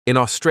In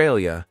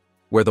Australia,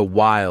 where the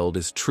wild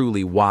is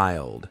truly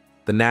wild,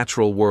 the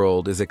natural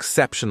world is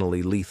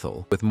exceptionally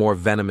lethal, with more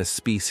venomous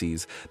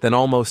species than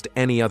almost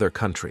any other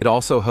country. It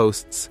also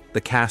hosts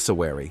the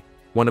cassowary,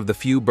 one of the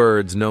few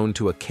birds known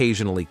to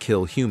occasionally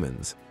kill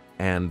humans,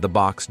 and the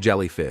box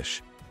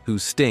jellyfish,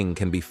 whose sting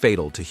can be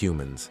fatal to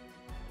humans.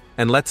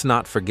 And let's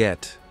not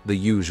forget the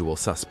usual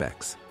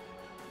suspects: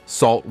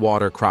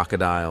 saltwater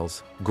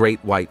crocodiles,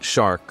 great white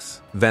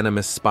sharks,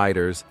 venomous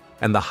spiders,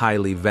 and the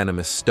highly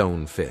venomous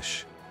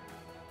stonefish.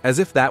 As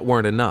if that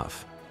weren't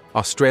enough,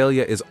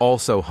 Australia is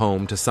also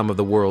home to some of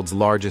the world's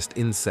largest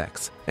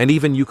insects, and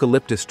even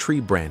eucalyptus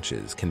tree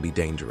branches can be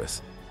dangerous.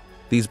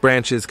 These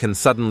branches can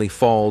suddenly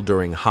fall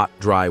during hot,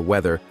 dry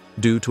weather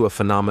due to a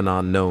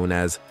phenomenon known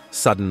as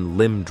sudden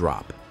limb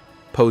drop,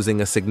 posing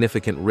a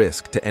significant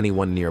risk to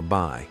anyone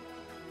nearby.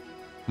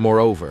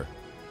 Moreover,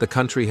 the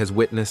country has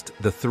witnessed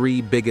the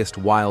 3 biggest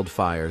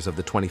wildfires of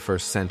the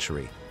 21st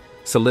century,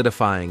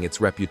 solidifying its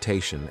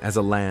reputation as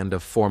a land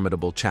of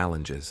formidable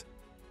challenges.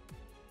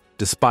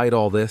 Despite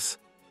all this,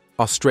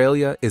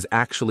 Australia is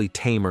actually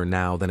tamer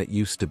now than it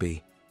used to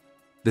be.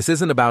 This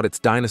isn't about its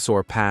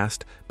dinosaur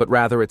past, but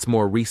rather its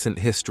more recent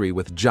history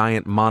with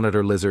giant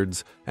monitor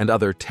lizards and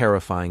other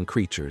terrifying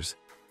creatures.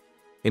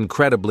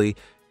 Incredibly,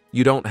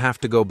 you don't have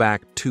to go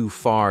back too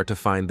far to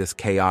find this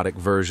chaotic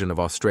version of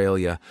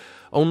Australia.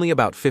 Only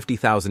about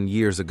 50,000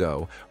 years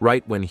ago,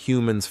 right when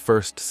humans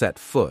first set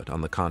foot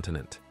on the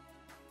continent.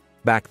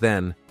 Back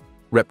then,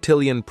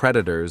 reptilian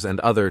predators and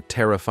other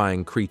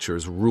terrifying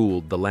creatures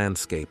ruled the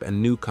landscape,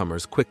 and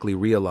newcomers quickly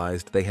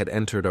realized they had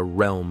entered a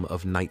realm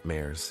of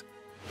nightmares.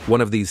 One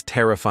of these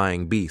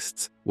terrifying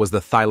beasts was the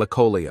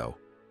thylacoleo,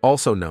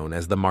 also known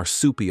as the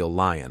marsupial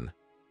lion.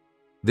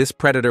 This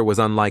predator was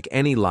unlike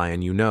any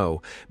lion you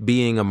know,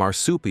 being a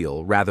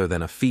marsupial rather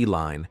than a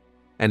feline,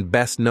 and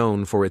best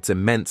known for its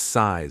immense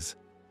size.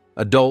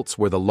 Adults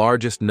were the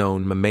largest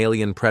known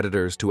mammalian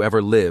predators to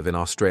ever live in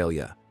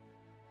Australia.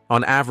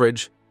 On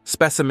average,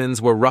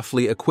 specimens were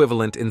roughly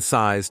equivalent in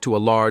size to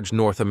a large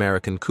North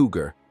American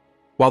cougar,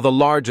 while the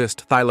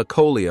largest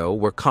thylacoleo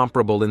were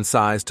comparable in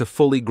size to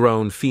fully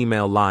grown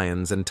female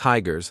lions and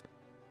tigers,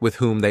 with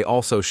whom they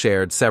also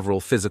shared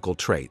several physical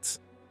traits.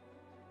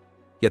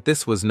 Yet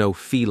this was no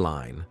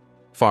feline,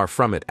 far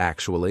from it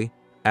actually,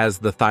 as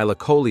the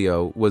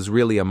thylacoleo was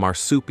really a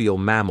marsupial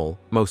mammal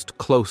most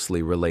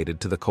closely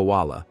related to the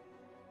koala,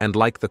 and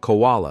like the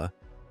koala,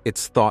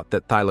 it's thought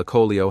that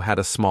thylacoleo had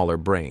a smaller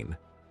brain.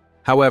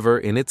 However,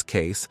 in its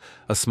case,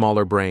 a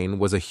smaller brain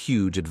was a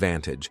huge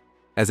advantage,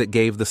 as it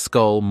gave the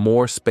skull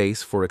more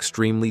space for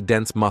extremely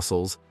dense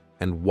muscles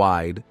and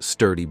wide,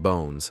 sturdy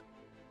bones.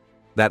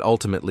 That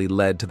ultimately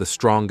led to the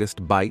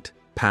strongest bite,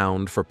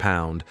 pound for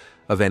pound,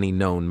 of any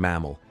known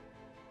mammal.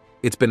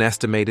 It's been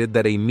estimated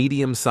that a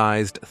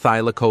medium-sized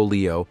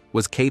thylacoleo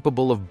was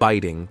capable of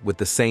biting with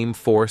the same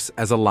force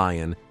as a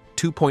lion,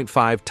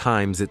 2.5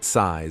 times its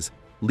size,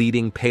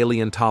 leading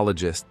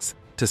paleontologists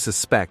to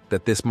suspect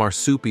that this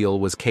marsupial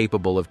was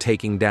capable of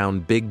taking down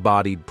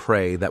big-bodied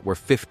prey that were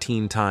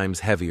 15 times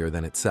heavier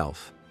than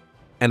itself.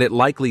 And it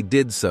likely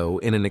did so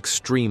in an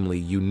extremely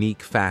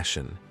unique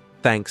fashion,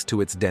 thanks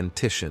to its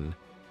dentition,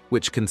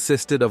 which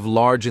consisted of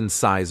large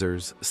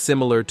incisors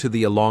similar to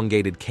the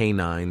elongated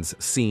canines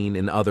seen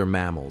in other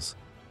mammals.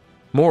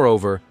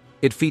 Moreover,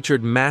 it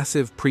featured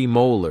massive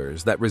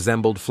premolars that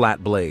resembled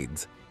flat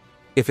blades.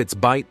 If its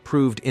bite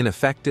proved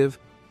ineffective,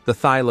 the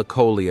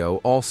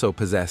thylacoleo also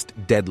possessed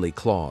deadly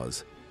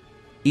claws.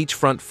 Each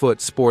front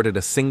foot sported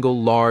a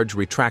single large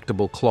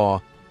retractable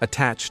claw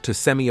attached to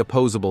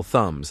semi-opposable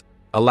thumbs,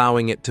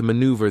 allowing it to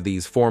maneuver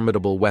these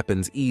formidable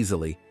weapons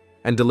easily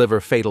and deliver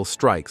fatal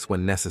strikes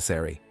when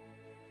necessary.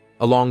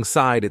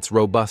 Alongside its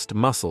robust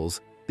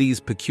muscles,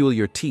 these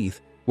peculiar teeth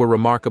were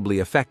remarkably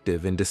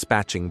effective in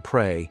dispatching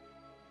prey,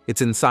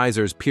 its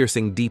incisors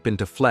piercing deep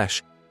into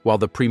flesh, while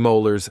the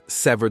premolars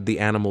severed the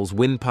animal's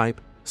windpipe,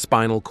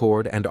 spinal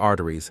cord, and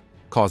arteries,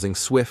 causing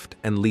swift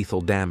and lethal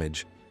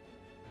damage.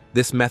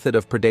 This method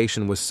of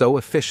predation was so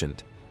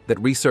efficient that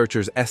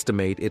researchers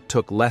estimate it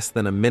took less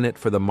than a minute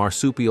for the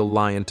marsupial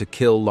lion to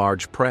kill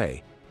large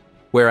prey,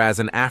 whereas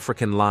an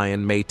African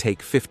lion may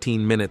take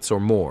 15 minutes or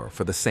more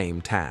for the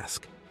same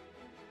task.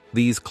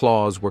 These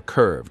claws were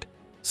curved,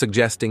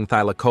 suggesting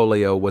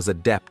thylacoleo was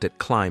adept at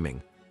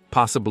climbing,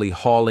 possibly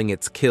hauling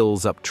its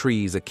kills up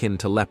trees akin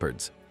to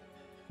leopards.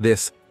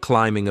 This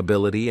climbing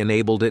ability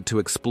enabled it to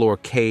explore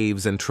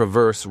caves and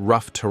traverse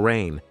rough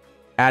terrain,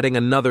 adding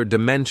another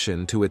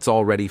dimension to its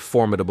already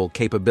formidable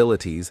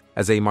capabilities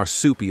as a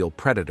marsupial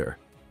predator.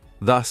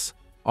 Thus,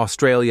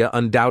 Australia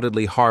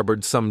undoubtedly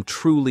harbored some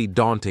truly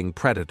daunting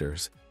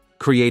predators,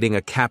 creating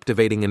a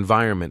captivating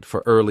environment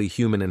for early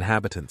human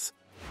inhabitants.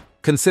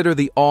 Consider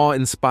the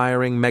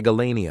awe-inspiring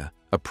Megalania,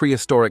 a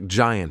prehistoric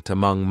giant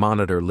among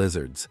monitor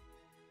lizards.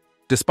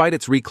 Despite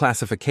its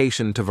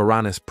reclassification to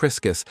Varanus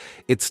priscus,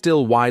 it's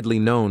still widely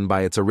known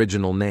by its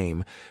original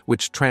name,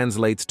 which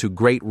translates to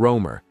great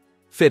roamer,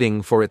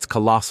 fitting for its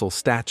colossal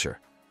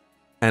stature.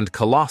 And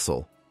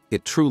colossal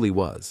it truly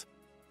was.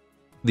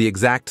 The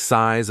exact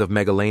size of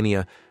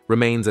Megalania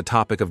remains a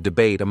topic of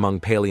debate among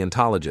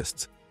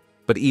paleontologists,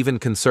 but even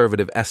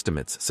conservative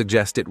estimates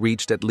suggest it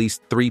reached at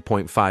least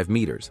 3.5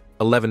 meters,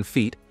 11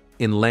 feet,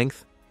 in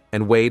length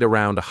and weighed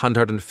around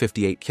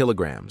 158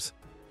 kilograms,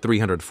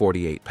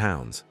 348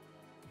 pounds.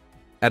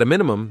 At a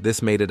minimum,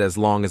 this made it as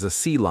long as a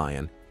sea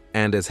lion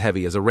and as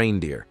heavy as a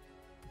reindeer.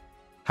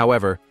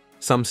 However,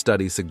 some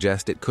studies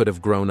suggest it could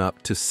have grown up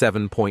to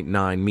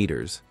 7.9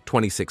 meters,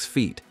 26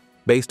 feet,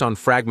 based on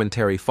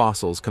fragmentary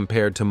fossils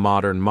compared to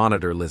modern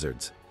monitor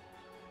lizards.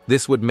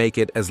 This would make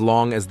it as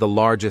long as the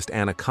largest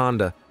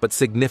anaconda, but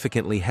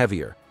significantly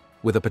heavier,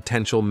 with a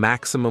potential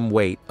maximum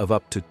weight of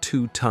up to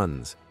 2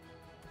 tons.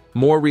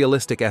 More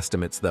realistic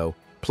estimates, though,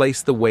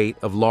 place the weight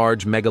of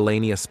large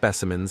Megalania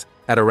specimens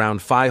at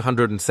around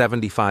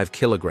 575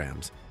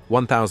 kilograms,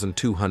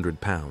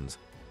 1,200 pounds.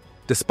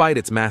 Despite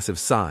its massive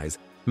size,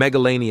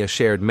 Megalania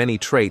shared many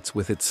traits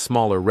with its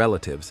smaller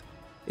relatives.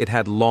 It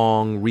had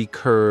long,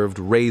 recurved,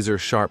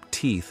 razor-sharp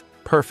teeth,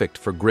 perfect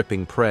for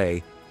gripping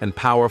prey, and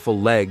powerful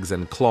legs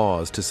and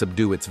claws to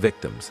subdue its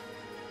victims.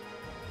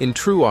 In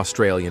true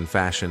Australian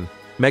fashion,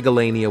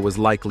 Megalania was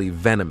likely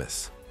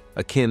venomous,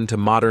 akin to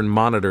modern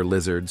monitor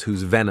lizards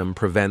whose venom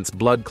prevents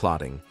blood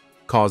clotting,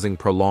 causing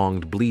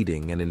prolonged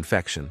bleeding and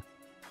infection.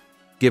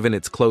 Given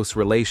its close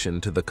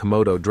relation to the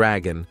Komodo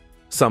dragon,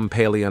 some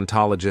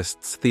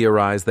paleontologists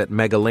theorize that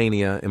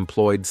Megalania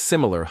employed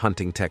similar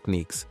hunting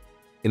techniques,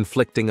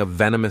 inflicting a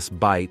venomous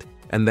bite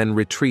and then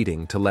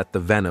retreating to let the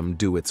venom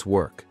do its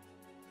work.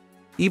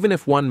 Even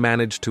if one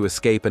managed to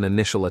escape an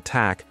initial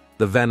attack,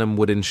 the venom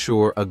would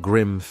ensure a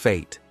grim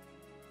fate.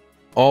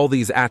 All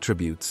these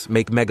attributes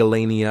make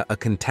Megalania a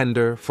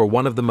contender for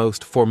one of the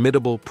most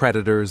formidable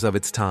predators of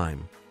its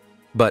time.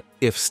 But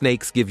if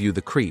snakes give you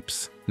the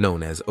creeps,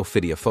 known as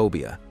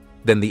ophidiophobia,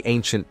 then the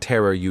ancient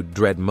terror you'd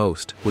dread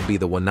most would be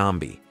the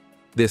Wanambi.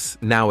 This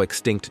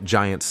now-extinct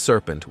giant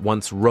serpent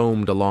once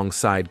roamed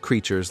alongside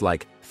creatures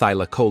like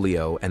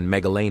Thylacoleo and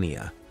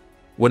Megalania.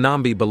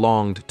 Wanambi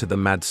belonged to the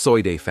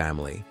Madsoidae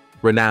family,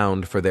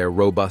 renowned for their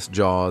robust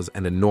jaws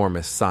and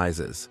enormous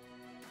sizes.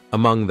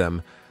 Among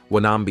them,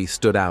 Wanambi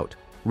stood out,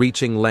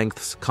 reaching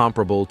lengths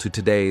comparable to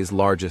today's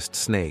largest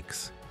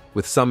snakes,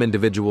 with some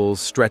individuals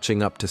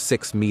stretching up to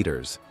 6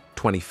 meters,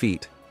 20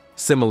 feet,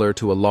 similar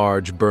to a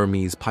large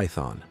Burmese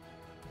python.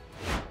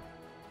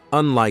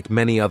 Unlike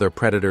many other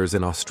predators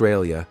in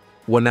Australia,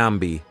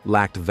 Wanambi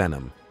lacked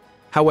venom.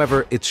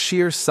 However, its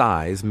sheer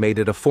size made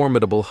it a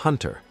formidable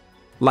hunter,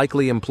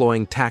 likely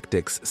employing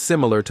tactics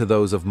similar to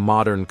those of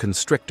modern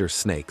constrictor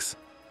snakes.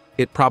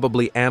 It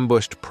probably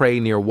ambushed prey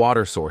near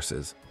water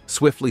sources,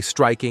 swiftly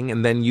striking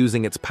and then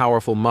using its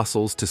powerful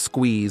muscles to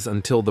squeeze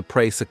until the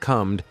prey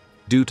succumbed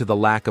due to the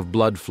lack of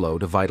blood flow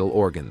to vital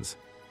organs.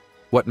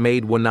 What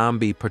made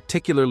Wanambi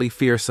particularly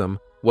fearsome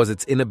was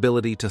its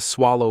inability to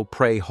swallow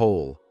prey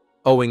whole,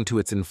 owing to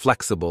its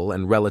inflexible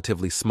and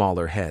relatively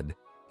smaller head.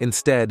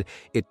 Instead,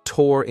 it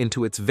tore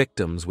into its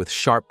victims with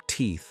sharp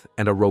teeth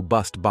and a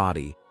robust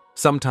body,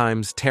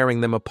 sometimes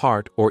tearing them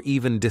apart or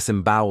even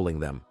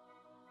disemboweling them.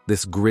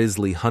 This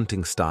grisly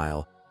hunting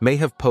style may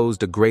have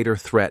posed a greater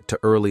threat to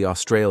early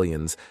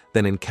Australians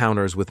than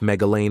encounters with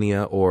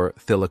Megalania or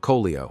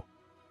Thylacoleo.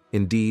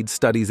 Indeed,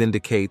 studies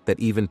indicate that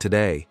even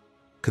today,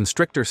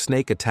 constrictor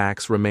snake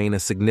attacks remain a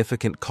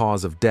significant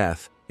cause of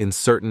death in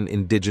certain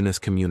indigenous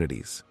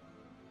communities.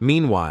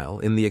 Meanwhile,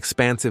 in the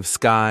expansive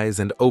skies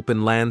and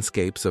open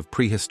landscapes of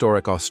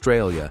prehistoric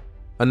Australia,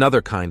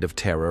 another kind of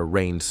terror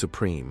reigned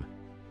supreme.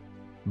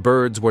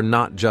 Birds were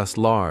not just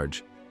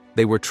large,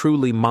 they were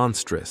truly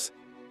monstrous,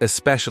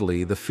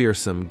 especially the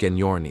fearsome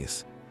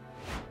genyornis.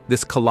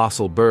 This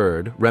colossal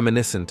bird,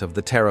 reminiscent of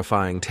the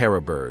terrifying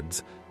terror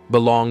birds,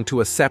 belonged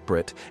to a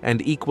separate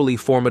and equally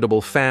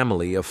formidable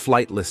family of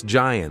flightless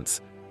giants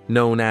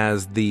known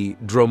as the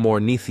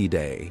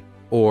Dromornithidae,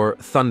 or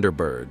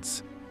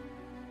thunderbirds.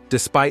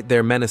 Despite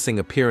their menacing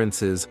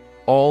appearances,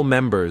 all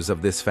members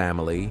of this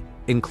family,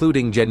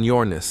 including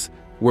genyornis,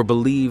 were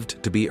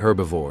believed to be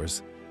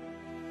herbivores.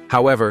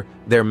 However,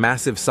 their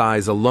massive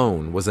size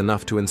alone was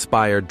enough to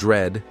inspire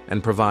dread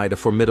and provide a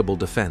formidable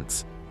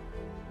defense.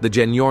 The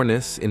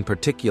genyornis, in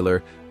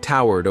particular,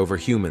 towered over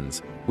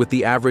humans, with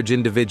the average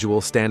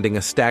individual standing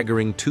a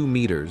staggering 2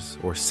 meters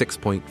or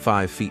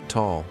 6.5 feet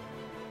tall.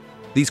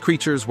 These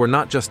creatures were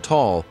not just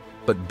tall,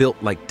 but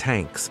built like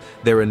tanks,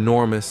 their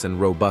enormous and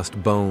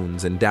robust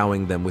bones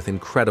endowing them with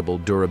incredible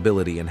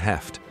durability and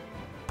heft,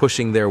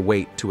 pushing their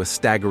weight to a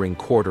staggering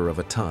 1/4 of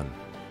a ton.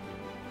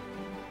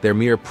 Their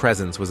mere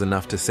presence was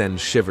enough to send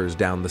shivers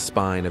down the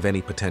spine of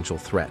any potential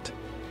threat.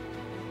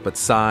 But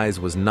size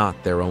was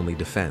not their only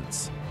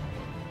defense.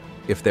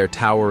 If their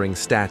towering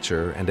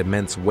stature and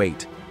immense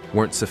weight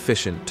weren't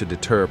sufficient to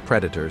deter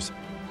predators,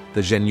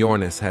 the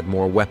genyornis had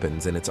more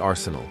weapons in its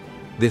arsenal.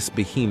 This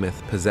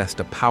behemoth possessed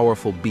a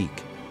powerful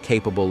beak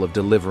capable of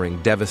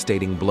delivering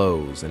devastating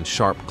blows and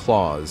sharp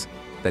claws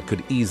that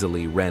could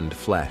easily rend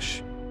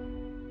flesh.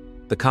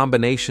 The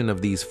combination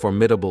of these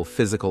formidable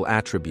physical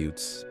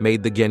attributes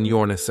made the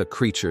genyornis a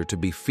creature to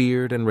be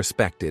feared and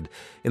respected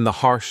in the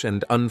harsh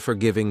and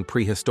unforgiving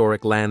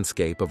prehistoric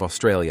landscape of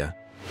Australia.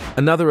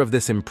 Another of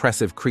this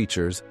impressive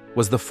creatures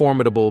was the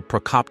formidable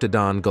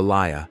Procoptodon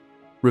golaya,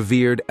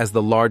 revered as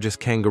the largest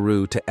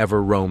kangaroo to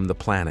ever roam the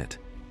planet.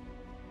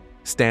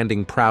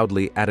 Standing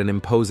proudly at an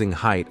imposing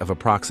height of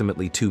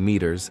approximately 2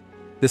 meters,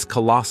 this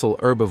colossal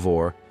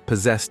herbivore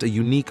possessed a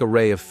unique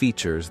array of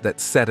features that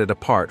set it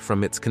apart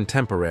from its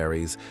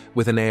contemporaries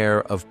with an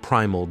air of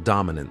primal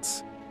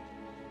dominance.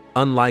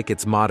 Unlike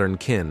its modern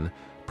kin,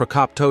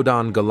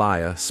 Procoptodon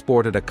golaya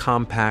sported a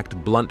compact,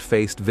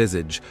 blunt-faced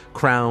visage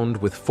crowned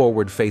with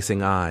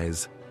forward-facing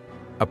eyes,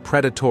 a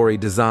predatory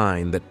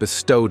design that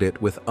bestowed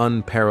it with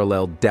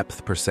unparalleled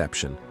depth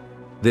perception.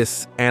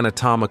 This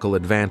anatomical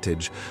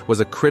advantage was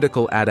a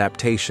critical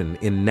adaptation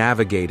in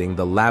navigating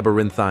the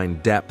labyrinthine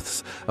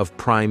depths of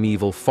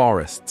primeval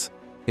forests,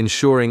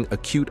 ensuring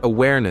acute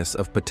awareness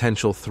of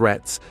potential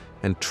threats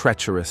and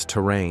treacherous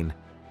terrain.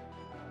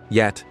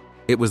 Yet,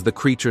 it was the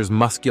creature's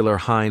muscular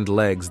hind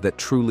legs that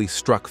truly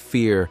struck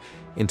fear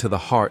into the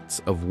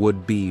hearts of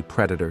would-be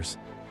predators.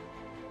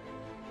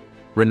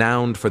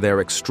 Renowned for their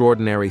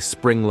extraordinary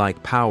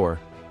spring-like power,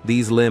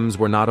 these limbs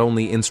were not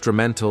only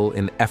instrumental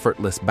in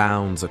effortless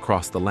bounds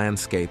across the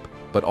landscape,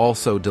 but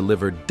also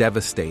delivered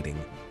devastating,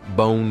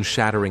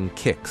 bone-shattering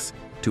kicks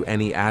to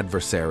any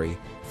adversary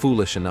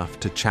foolish enough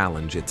to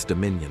challenge its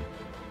dominion.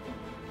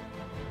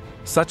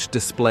 Such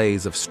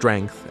displays of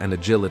strength and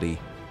agility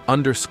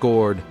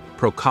underscored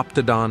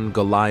Procoptodon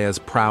golaya's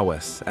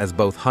prowess as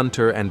both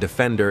hunter and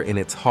defender in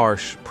its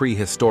harsh,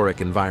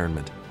 prehistoric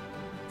environment.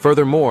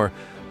 Furthermore,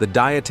 the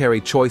dietary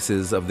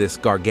choices of this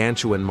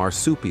gargantuan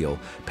marsupial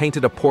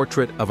painted a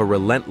portrait of a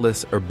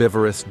relentless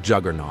herbivorous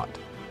juggernaut.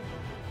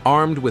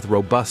 Armed with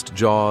robust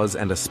jaws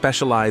and a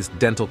specialized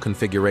dental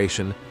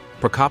configuration,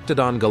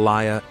 Procoptodon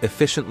golaya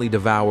efficiently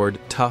devoured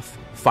tough,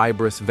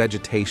 fibrous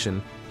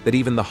vegetation that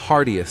even the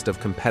hardiest of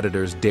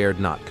competitors dared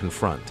not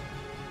confront.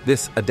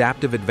 This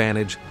adaptive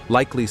advantage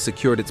likely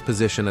secured its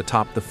position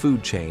atop the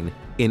food chain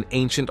in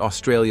ancient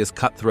Australia's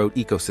cutthroat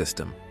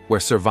ecosystem, where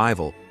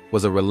survival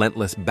was a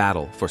relentless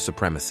battle for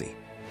supremacy.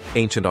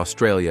 Ancient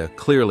Australia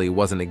clearly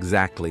wasn't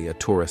exactly a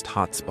tourist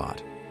hotspot.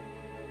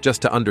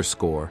 Just to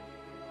underscore,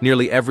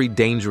 nearly every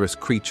dangerous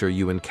creature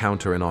you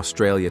encounter in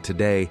Australia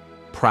today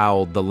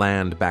prowled the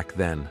land back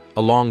then,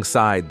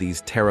 alongside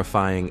these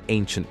terrifying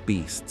ancient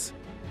beasts.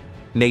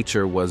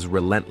 Nature was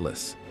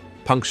relentless,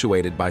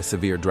 punctuated by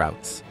severe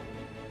droughts.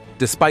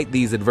 Despite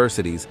these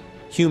adversities,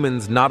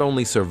 humans not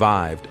only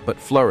survived but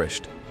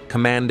flourished,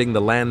 commanding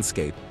the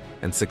landscape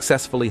and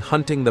successfully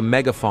hunting the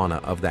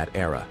megafauna of that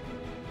era.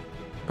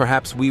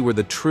 Perhaps we were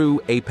the true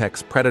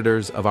apex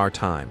predators of our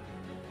time.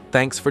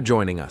 Thanks for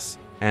joining us,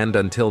 and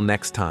until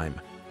next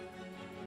time.